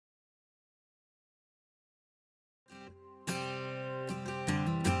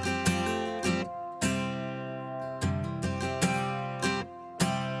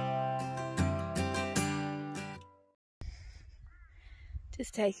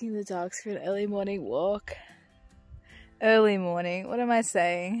Just taking the dogs for an early morning walk. Early morning, what am I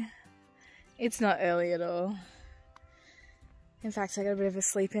saying? It's not early at all. In fact, I got a bit of a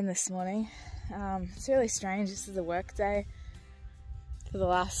sleep in this morning. It's really strange, this is a work day. For the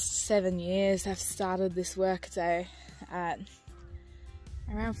last 7 years I've started this work day at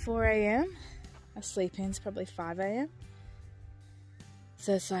around 4 AM. I sleep in's probably 5 AM.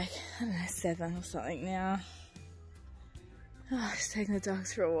 So it's like, I don't know, 7 or something now. Oh, just taking the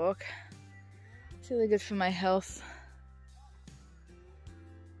dogs for a walk. It's really good for my health.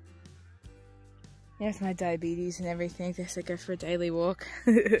 You know, with my diabetes and everything, I said go for a daily walk.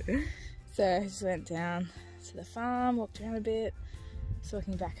 So I just went down to the farm, walked around a bit, just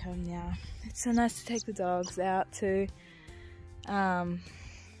walking back home now. It's so nice to take the dogs out too,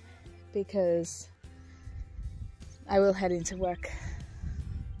 because I will head into work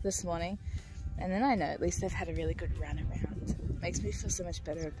this morning, and then I know at least they've had a really good run around. It makes me feel so much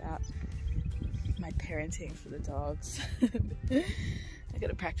better about my parenting for the dogs. I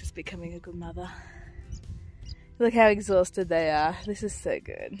gotta practice becoming a good mother. Look how exhausted they are. This is so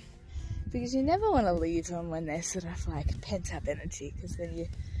good. Because you never want to leave them when they're sort of like pent up energy, because then you,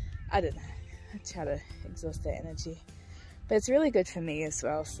 I don't know, I try to exhaust their energy. But it's really good for me as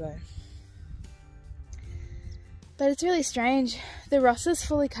well, so. But it's really strange. The Ross is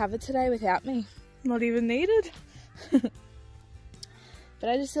fully covered today without me. Not even needed. But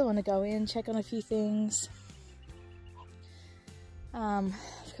I just still want to go in, check on a few things. I've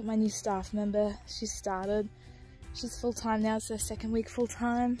got my new staff member. She's started. She's full-time now. It's her second week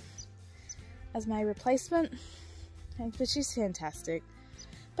full-time as my replacement. But she's fantastic.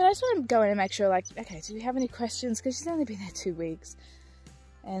 But I just want to go in and make sure, like, okay, do we have any questions? Because she's only been there 2 weeks.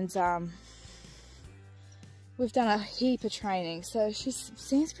 And we've done a heap of training. So she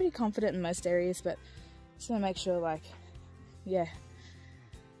seems pretty confident in most areas. But I just want to make sure, like, yeah.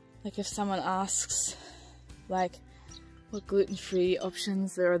 Like if someone asks, like, what gluten-free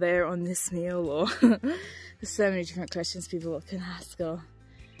options are there on this meal, or there's so many different questions people can ask, or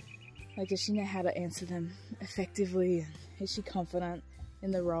like, does she know how to answer them effectively, and is she confident in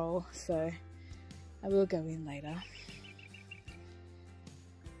the role? So I will go in later.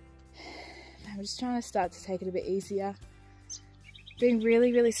 I'm just trying to start to take it a bit easier. Being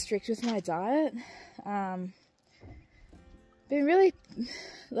really, really strict with my diet. Been really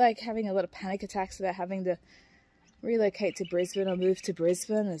like having a lot of panic attacks about having to relocate to Brisbane or move to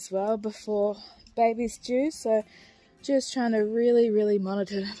Brisbane as well before baby's due. So just trying to really, really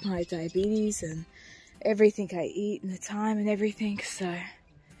monitor my diabetes and everything I eat and the time and everything. So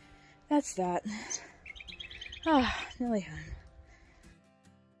that's that. Ah, nearly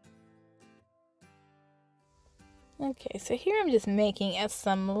home. Okay, so here I'm just making us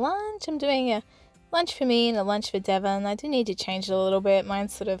some lunch. I'm doing a lunch for me and a lunch for Devon. I do need to change it a little bit.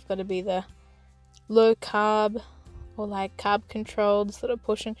 Mine's sort of got to be the low carb or like carb controlled, sort of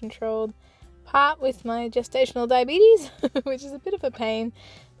portion controlled part with my gestational diabetes, which is a bit of a pain.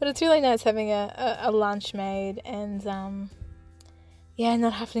 But it's really nice having a lunch made and yeah,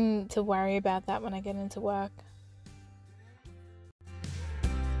 not having to worry about that when I get into work.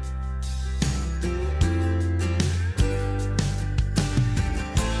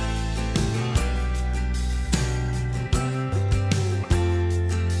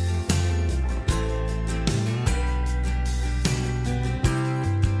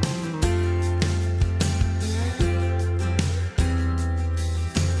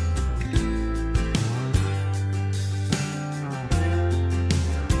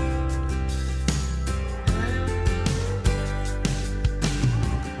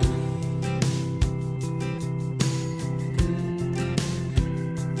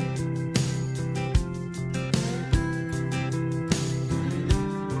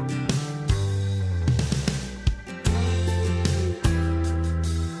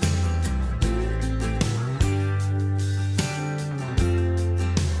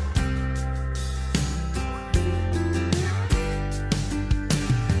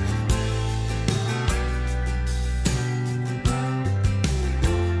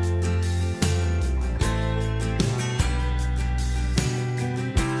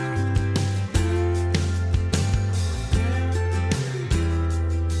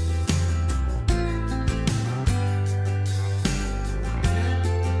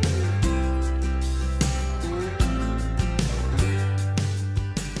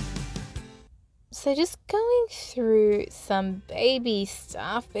 So just going through some baby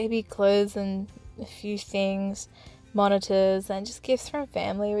stuff, baby clothes and a few things, monitors and just gifts from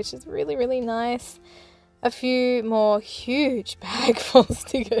family, which is really, really nice. A few more huge bagfuls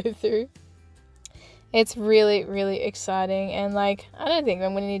to go through. It's really, really exciting, and like, I don't think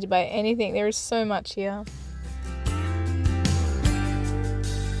I'm going to need to buy anything. There is so much here.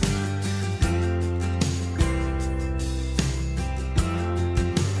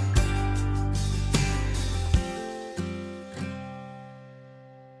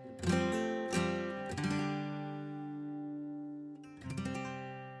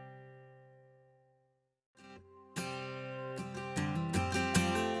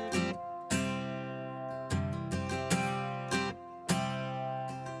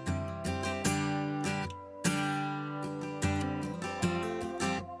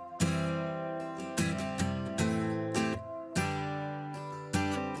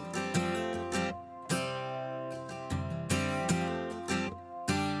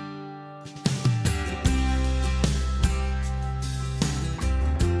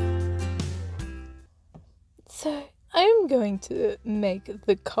 So I'm going to make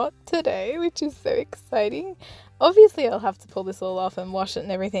the cot today, which is so exciting. Obviously I'll have to pull this all off and wash it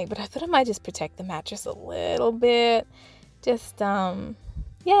and everything, but I thought I might just protect the mattress a little bit. Just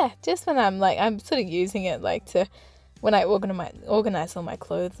just when I'm sort of using it like to, when I organize all my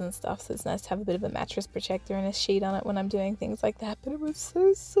clothes and stuff, so it's nice to have a bit of a mattress protector and a sheet on it when I'm doing things like that. But it was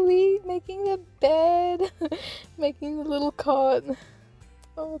so sweet making the bed, making the little cot.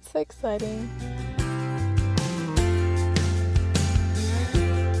 Oh, it's so exciting.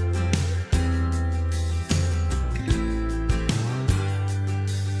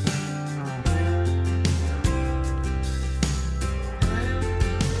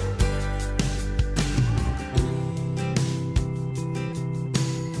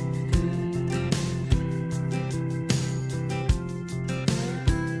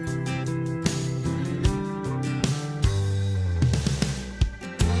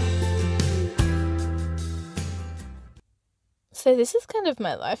 So this is kind of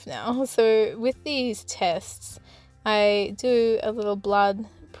my life now. So with these tests, I do a little blood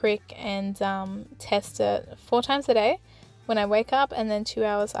prick and test it 4 times a day when I wake up, and then 2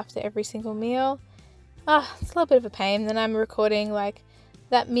 hours after every single meal. It's a little bit of a pain. Then I'm recording like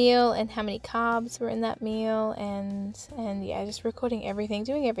that meal and how many carbs were in that meal, and yeah, just recording everything,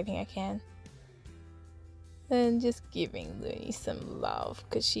 doing everything I can. And just giving Looney some love,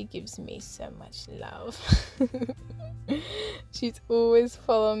 because she gives me so much love. She's always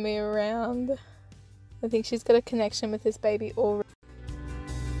following me around. I think she's got a connection with this baby already.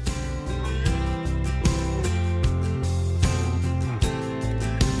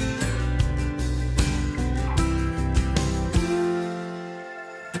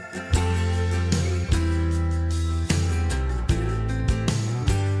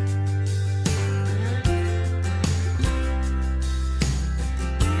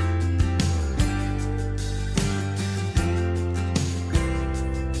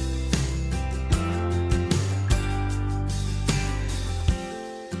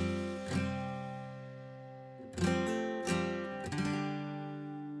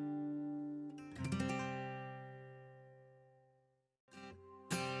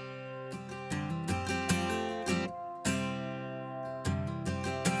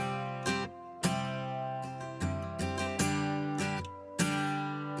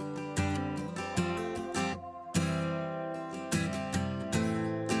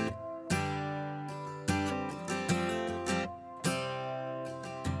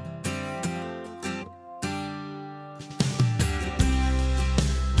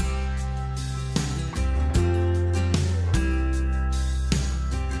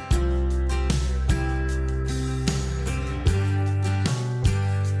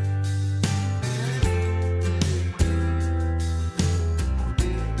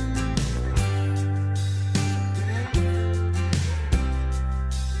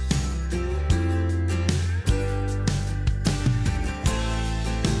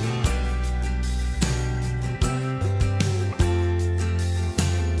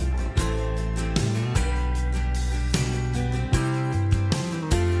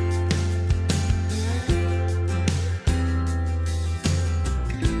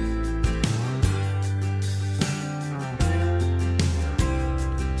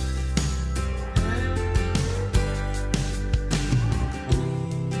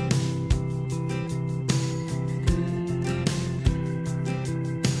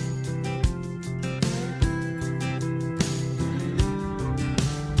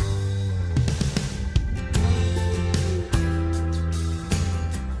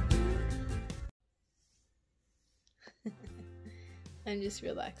 I'm just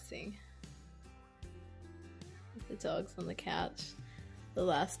relaxing with the dogs on the couch. The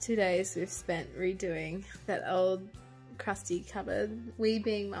last 2 days we've spent redoing that old crusty cupboard, we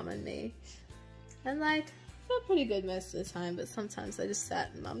being Mum and me. And like, I felt pretty good most of the time, but sometimes I just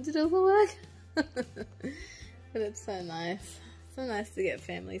sat and Mum did all the work. But it's so nice. So nice to get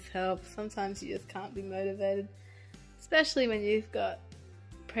family's help. Sometimes you just can't be motivated, especially when you've got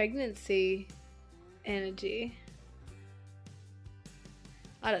pregnancy energy.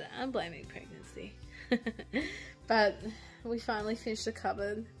 I don't know, I'm blaming pregnancy. But we finally finished the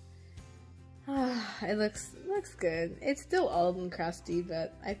cupboard. It looks good. It's still old and crusty,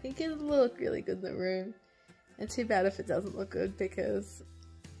 but I think it'll look really good in the room. And too bad if it doesn't look good, because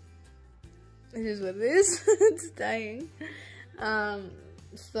it is what it is. It's staying.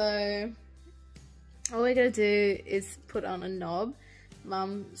 So all we're gonna do is put on a knob.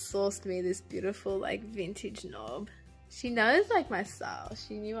 Mum sourced me this beautiful like vintage knob. She knows like my style.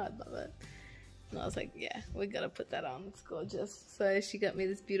 She knew I'd love it. And I was like, yeah, we gotta put that on. It's gorgeous. So she got me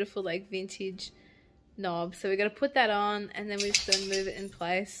this beautiful like vintage knob. So we gotta put that on, and then we just gonna move it in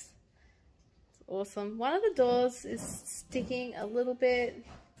place. It's awesome. One of the doors is sticking a little bit,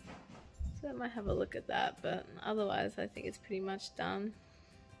 so I might have a look at that, but otherwise I think it's pretty much done.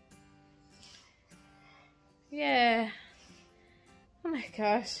 Yeah. Oh my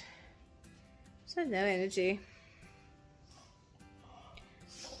gosh. Just have no energy.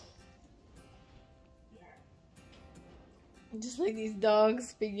 Just like these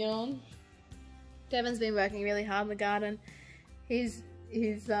dogs, big yawn. Devin's been working really hard in the garden. He's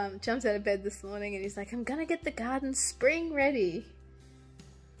jumped out of bed this morning and he's like, I'm gonna get the garden spring ready.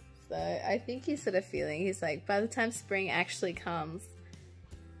 So I think he's sort of feeling, he's like, by the time spring actually comes,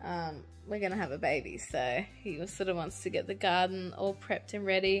 we're gonna have a baby. So he sort of wants to get the garden all prepped and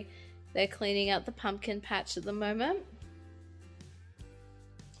ready. They're cleaning out the pumpkin patch at the moment,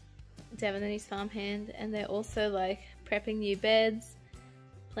 Devin and his farmhand, and they're also like prepping new beds,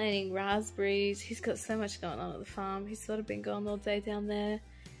 planting raspberries. He's got so much going on at the farm. He's sort of been gone all day down there,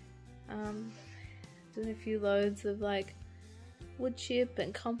 doing a few loads of like wood chip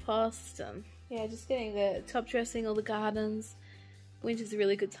and compost, and yeah, just getting the top dressing all the gardens. Winter's a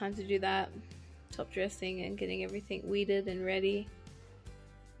really good time to do that, top dressing and getting everything weeded and ready.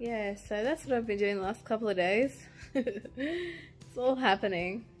 Yeah, so that's what I've been doing the last couple of days. It's all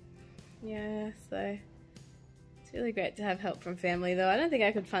happening. Yeah, so it's really great to have help from family, though. I don't think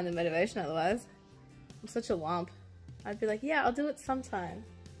I could find the motivation otherwise. I'm such a lump. I'd be like, yeah, I'll do it sometime.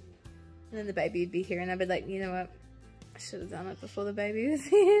 And then the baby would be here and I'd be like, you know what? I should have done it before the baby was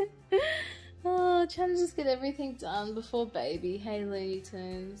here. Oh, trying to just get everything done before baby. Hey, Looney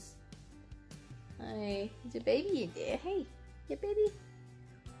Tunes. Hey, is your baby in there? Hey, your baby.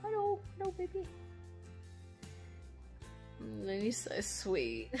 Hello, hello, baby. Looney's so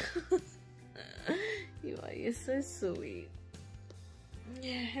sweet. You're so sweet.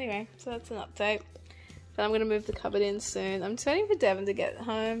 Yeah, anyway, so that's an update. But I'm gonna move the cupboard in soon. I'm just waiting for Devin to get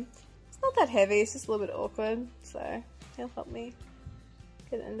home. It's not that heavy, it's just a little bit awkward, so he'll help me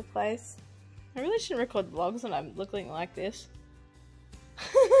get it into place. I really shouldn't record vlogs when I'm looking like this.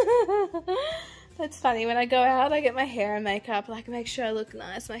 That's funny, when I go out I get my hair and makeup, like make sure I look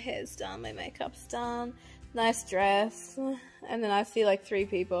nice, my hair's done, my makeup's done, nice dress, and then I see like 3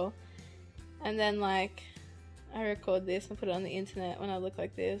 people, and then like I record this and put it on the internet when I look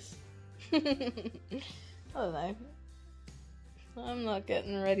like this. I don't know, I'm not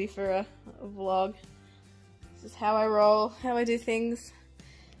getting ready for a vlog. This is how I roll, how I do things.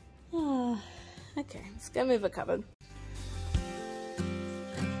 Okay, let's go move a cupboard.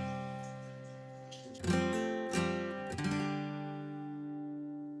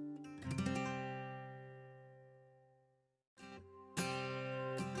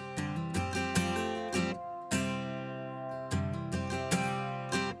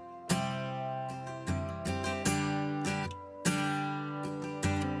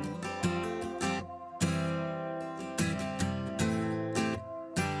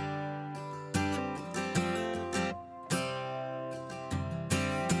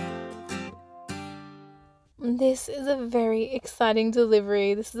 This is a very exciting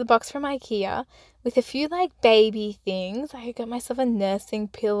delivery. This is a box from IKEA with a few like baby things. I got myself a nursing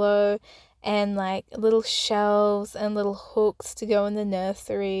pillow and like little shelves and little hooks to go in the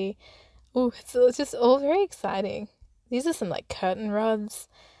nursery. Ooh, so it's just all very exciting. These are some like curtain rods.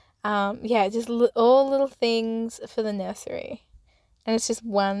 Yeah, just all little things for the nursery. And it's just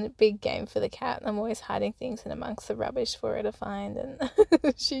one big game for the cat. I'm always hiding things in amongst the rubbish for her to find, and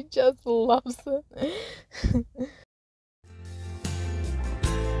she just loves it.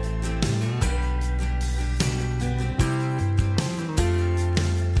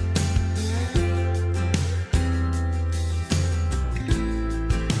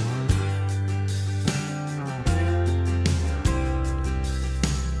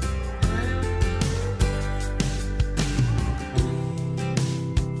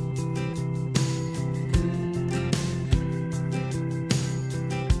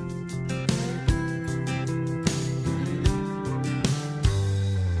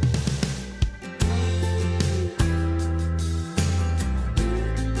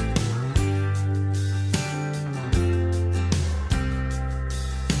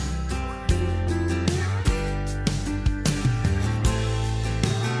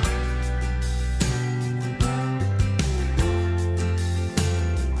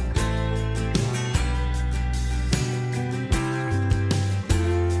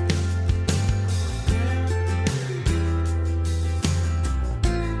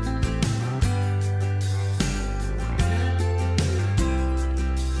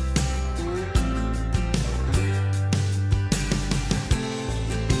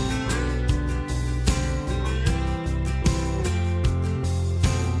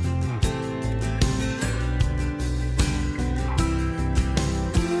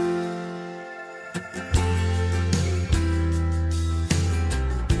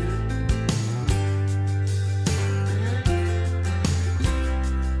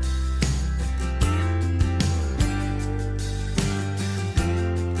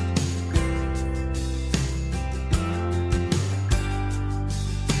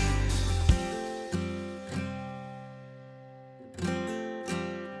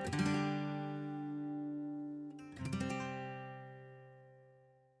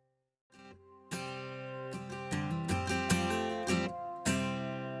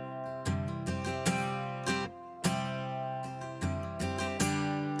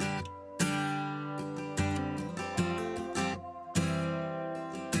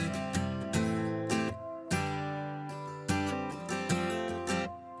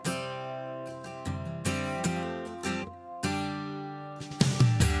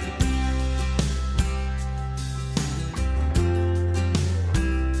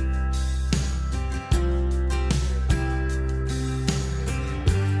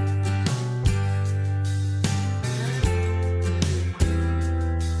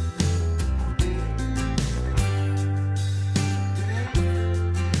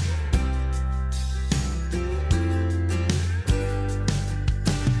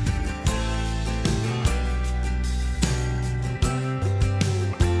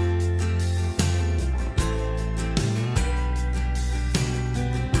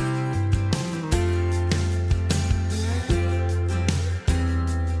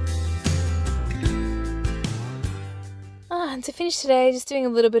 to finish today, just doing a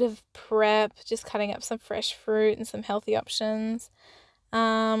little bit of prep, just cutting up some fresh fruit and some healthy options.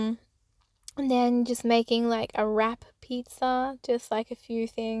 And then just making like a wrap pizza, just like a few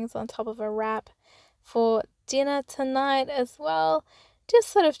things on top of a wrap for dinner tonight as well. Just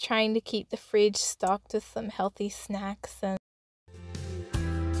sort of trying to keep the fridge stocked with some healthy snacks and